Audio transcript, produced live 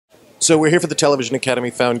So we're here for the Television Academy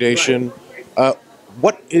Foundation.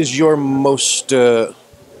 What is your most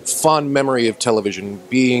fond memory of television,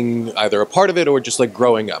 being either a part of it or just like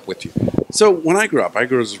growing up with you? So when I grew up, I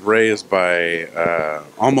was raised by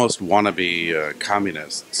almost wannabe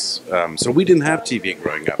communists. So we didn't have TV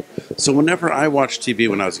growing up. So whenever I watched TV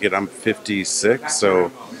when I was a kid, I'm 56.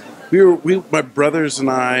 So my brothers and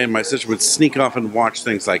I and my sister would sneak off and watch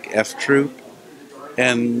things like F Troop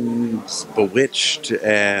and Bewitched,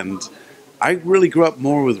 and I really grew up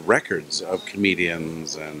more with records of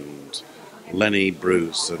comedians and Lenny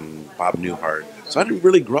Bruce and Bob Newhart. So I didn't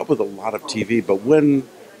really grow up with a lot of TV, but when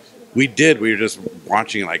we did, we were just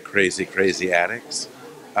watching like crazy addicts.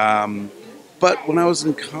 But when I was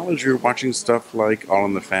in college, we were watching stuff like All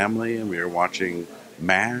in the Family, and we were watching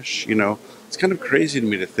MASH. You know, it's kind of crazy to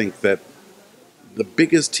me to think that the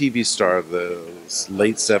biggest TV star of the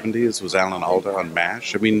late 70s was Alan Alda on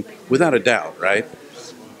MASH. I mean, without a doubt, right?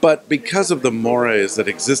 But because of the mores that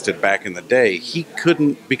existed back in the day, he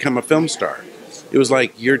couldn't become a film star. It was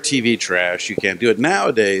like, you're TV trash, you can't do it.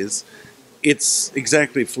 Nowadays, it's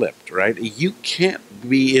exactly flipped, right? You can't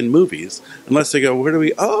be in movies unless they go, where do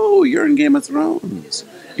we? Oh, you're in Game of Thrones.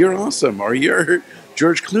 You're awesome. Or you're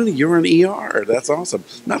George Clooney. You're in ER. That's awesome.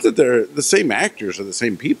 Not that they're the same actors or the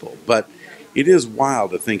same people, but it is wild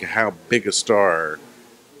to think how big a star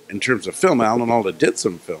in terms of film. Alan Alda did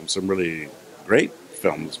some films, some really great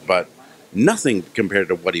films, but nothing compared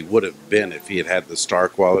to what he would have been if he had had the star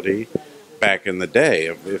quality back in the day,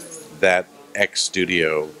 if that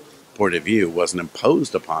ex-studio point of view wasn't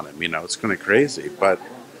imposed upon him. You know, it's kind of crazy. But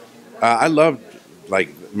I loved,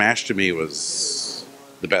 like, MASH to me was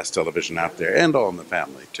the best television out there, and All in the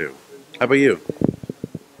Family, too. How about you?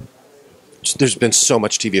 There's been so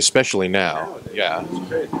much TV, especially now. Yeah. It's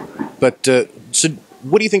crazy. But, so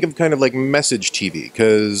what do you think of kind of like message TV?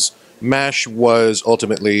 Because MASH was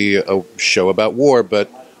ultimately a show about war, but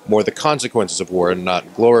more the consequences of war and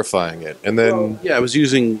not glorifying it. And then... Well, yeah, I was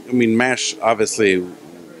using... I mean, MASH, obviously,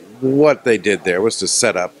 what they did there was to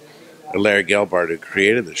set up Larry Gelbart, who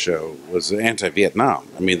created the show, was anti-Vietnam.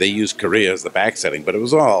 I mean, they used Korea as the backsetting, but it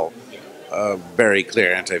was all a very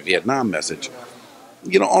clear anti-Vietnam message.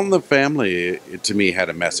 You know, All in the Family, it, to me, had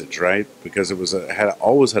a message, right? Because it was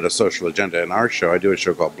always had a social agenda. In our show, I do a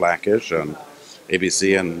show called Blackish on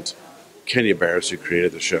ABC, and Kenya Barris, who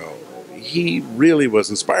created the show, he really was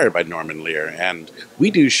inspired by Norman Lear. And we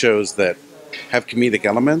do shows that have comedic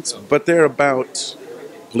elements, but they're about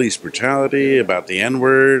police brutality, about the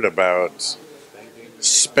N-word, about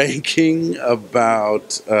spanking,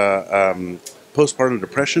 about postpartum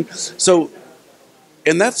depression. So,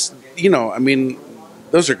 and that's, you know, I mean,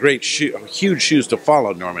 those are great, huge shoes to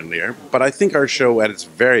follow, Norman Lear. But I think our show, at its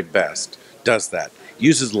very best, does that.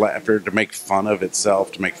 Uses laughter to make fun of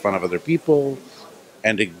itself, to make fun of other people,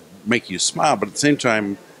 and to make you smile. But at the same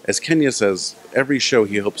time, as Kenya says, every show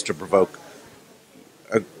he hopes to provoke,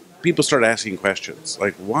 people start asking questions.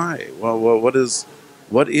 Like, why? Well, what is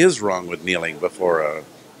wrong with kneeling before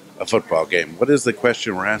a football game? What is the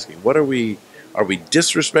question we're asking? What are we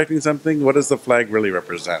disrespecting something? What does the flag really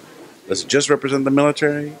represent? Does it just represent the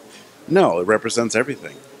military? No, it represents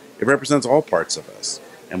everything. It represents all parts of us.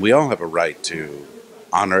 And we all have a right to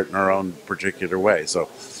honor it in our own particular way. So,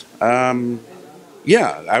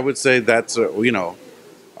 yeah, I would say that's, you know,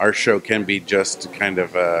 our show can be just kind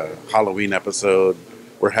of a Halloween episode.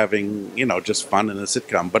 We're having, you know, just fun in a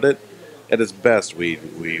sitcom. But at its best,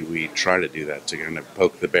 we try to do that, to kind of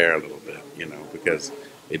poke the bear a little bit, you know, because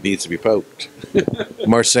it needs to be poked.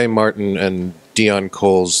 Marseille Martin and Dion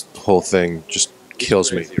Cole's whole thing just kills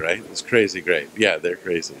crazy, me. Right? It's crazy great. Yeah, they're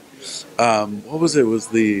crazy. What was it? It was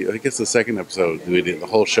I guess the second episode, the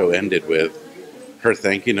whole show ended with her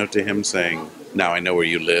thank you note to him saying, "Now I know where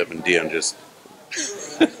you live," and Dion just...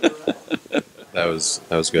 That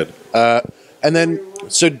was good. And then,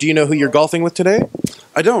 so do you know who you're golfing with today?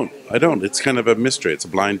 I don't. It's kind of a mystery. It's a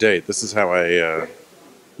blind date. This is how I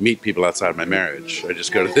meet people outside my marriage. I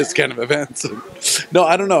just go to this kind of events. No,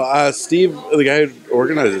 I don't know. Steve, the guy who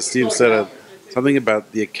organized it, Steve said something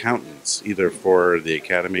about the accountants, either for the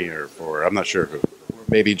Academy or for, I'm not sure who.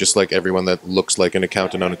 Maybe just like everyone that looks like an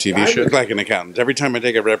accountant on a TV show. I look like an accountant. Every time I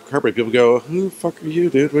take a red carpet, people go, "Who the fuck are you,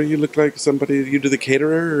 dude? What do you look like? Somebody? You do the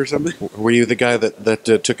caterer or something?" Were you the guy that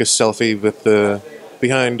took a selfie with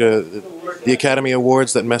behind the Academy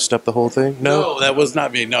Awards that messed up the whole thing? No, that was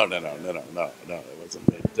not me. No, it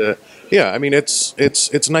wasn't me. Yeah, I mean,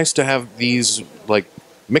 it's nice to have these like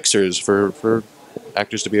mixers for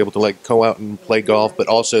actors to be able to like go out and play golf, but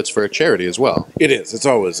also it's for a charity as well. It is. It's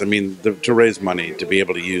always. I mean, to raise money, to be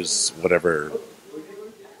able to use whatever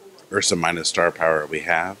Ursa minus star power we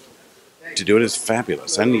have, to do it is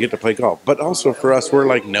fabulous, and you get to play golf. But also for us, we're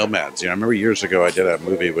like nomads. You know, I remember years ago I did a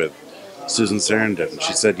movie with Susan Sarandon, and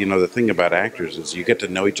she said, you know, the thing about actors is you get to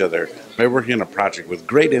know each other by working on a project with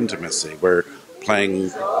great intimacy. We're playing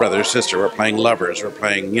brother, sister, we're playing lovers, we're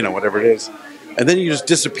playing, you know, whatever it is, and then you just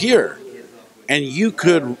disappear, and you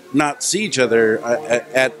could not see each other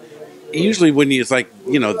at usually when it's like,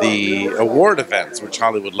 you know, the award events, which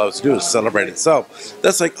Hollywood loves to do, is celebrate itself.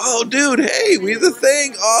 That's like, oh, dude, hey, we have the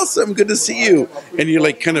thing. Awesome. Good to see you. And you're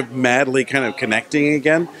like kind of madly kind of connecting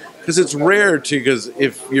again. Because it's rare to, because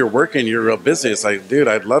if you're working, you're real busy. It's like, dude,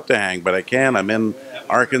 I'd love to hang, but I can't. I'm in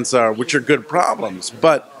Arkansas, which are good problems.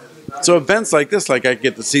 But so events like this, like I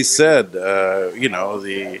get to see Sid, you know,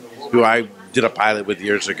 who I did a pilot with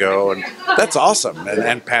years ago, and that's awesome.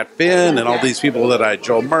 And Pat Finn and all these people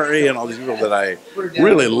Joel Murray and all these people that I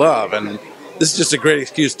really love. And this is just a great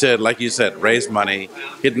excuse to, like you said, raise money,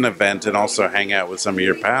 hit an event, and also hang out with some of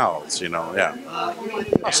your pals, you know, yeah.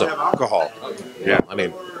 Awesome. Alcohol. Yeah. I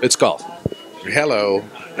mean, it's golf. Hello.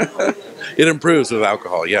 It improves with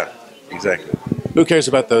alcohol, yeah, exactly. Who cares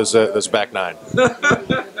about those back nine?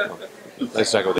 Nice talking with you.